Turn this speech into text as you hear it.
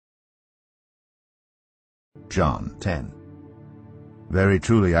John 10. Very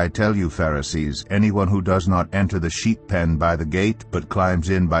truly I tell you, Pharisees, anyone who does not enter the sheep pen by the gate, but climbs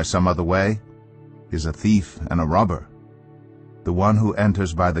in by some other way, is a thief and a robber. The one who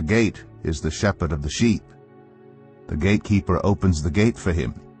enters by the gate is the shepherd of the sheep. The gatekeeper opens the gate for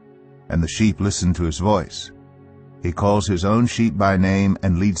him, and the sheep listen to his voice. He calls his own sheep by name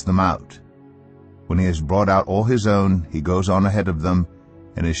and leads them out. When he has brought out all his own, he goes on ahead of them,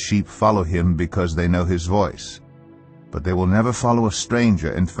 and his sheep follow him because they know his voice. But they will never follow a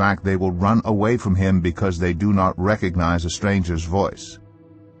stranger. In fact, they will run away from him because they do not recognize a stranger's voice.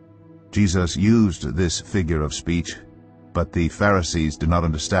 Jesus used this figure of speech, but the Pharisees did not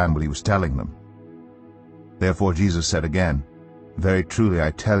understand what he was telling them. Therefore Jesus said again, Very truly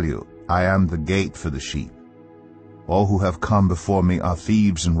I tell you, I am the gate for the sheep. All who have come before me are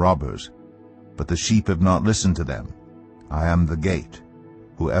thieves and robbers, but the sheep have not listened to them. I am the gate.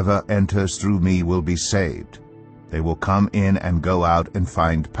 Whoever enters through me will be saved. They will come in and go out and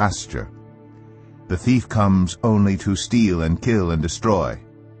find pasture. The thief comes only to steal and kill and destroy.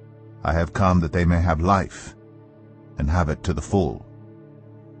 I have come that they may have life, and have it to the full.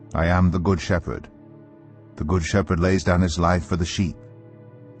 I am the good shepherd. The good shepherd lays down his life for the sheep.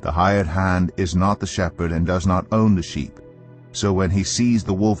 The hired hand is not the shepherd and does not own the sheep. So when he sees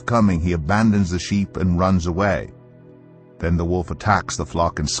the wolf coming, he abandons the sheep and runs away. Then the wolf attacks the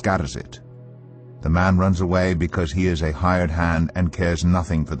flock and scatters it. The man runs away because he is a hired hand and cares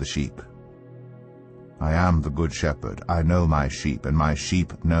nothing for the sheep. I am the good shepherd. I know my sheep, and my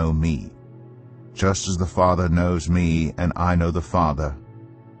sheep know me. Just as the Father knows me, and I know the Father,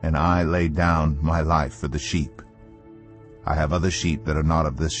 and I lay down my life for the sheep. I have other sheep that are not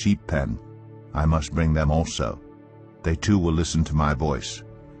of this sheep pen. I must bring them also. They too will listen to my voice.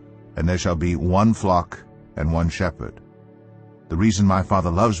 And there shall be one flock and one shepherd. The reason my Father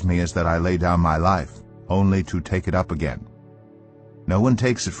loves me is that I lay down my life, only to take it up again. No one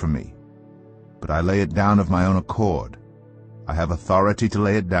takes it from me, but I lay it down of my own accord. I have authority to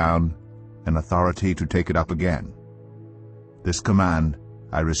lay it down, and authority to take it up again. This command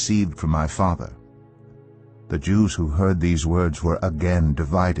I received from my Father. The Jews who heard these words were again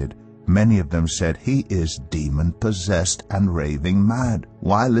divided. Many of them said, He is demon-possessed and raving mad.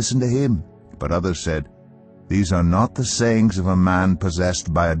 Why listen to him? But others said, These are not the sayings of a man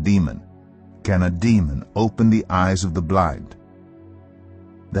possessed by a demon. Can a demon open the eyes of the blind?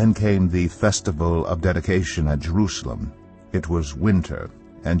 Then came the festival of dedication at Jerusalem. It was winter,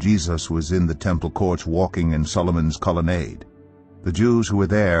 and Jesus was in the temple courts walking in Solomon's colonnade. The Jews who were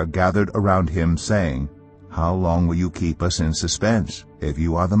there gathered around him, saying, How long will you keep us in suspense? If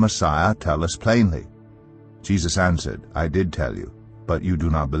you are the Messiah, tell us plainly. Jesus answered, I did tell you, but you do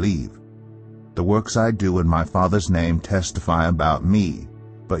not believe. The works I do in my Father's name testify about me,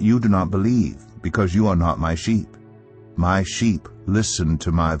 but you do not believe, because you are not my sheep. My sheep listen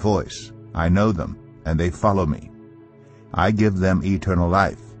to my voice. I know them, and they follow me. I give them eternal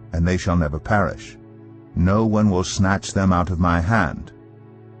life, and they shall never perish. No one will snatch them out of my hand.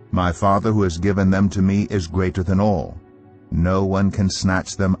 My Father who has given them to me is greater than all. No one can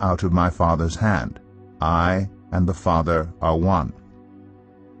snatch them out of my Father's hand. I and the Father are one.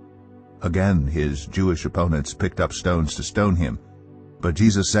 Again his Jewish opponents picked up stones to stone him. But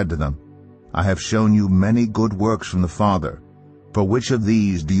Jesus said to them, I have shown you many good works from the Father. For which of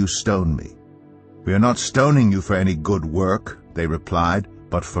these do you stone me? We are not stoning you for any good work, they replied,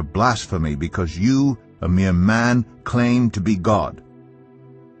 but for blasphemy, because you, a mere man, claim to be God.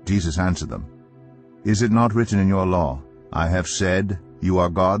 Jesus answered them, Is it not written in your law, I have said, you are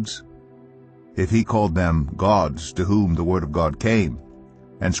gods? If he called them gods to whom the word of God came,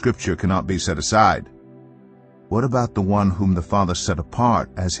 and Scripture cannot be set aside, what about the one whom the Father set apart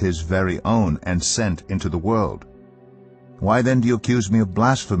as his very own and sent into the world? Why then do you accuse me of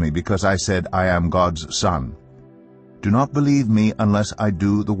blasphemy because I said I am God's Son? Do not believe me unless I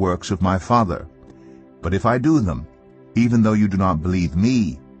do the works of my Father. But if I do them, even though you do not believe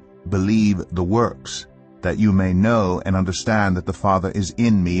me, believe the works, that you may know and understand that the Father is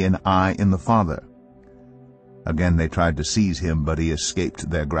in me and I in the Father. Again they tried to seize him, but he escaped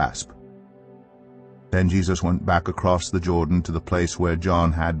their grasp. Then Jesus went back across the Jordan to the place where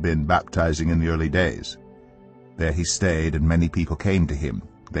John had been baptizing in the early days. There he stayed, and many people came to him.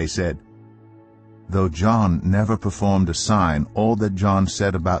 They said, Though John never performed a sign, all that John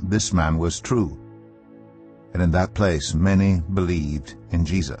said about this man was true. And in that place many believed in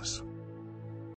Jesus.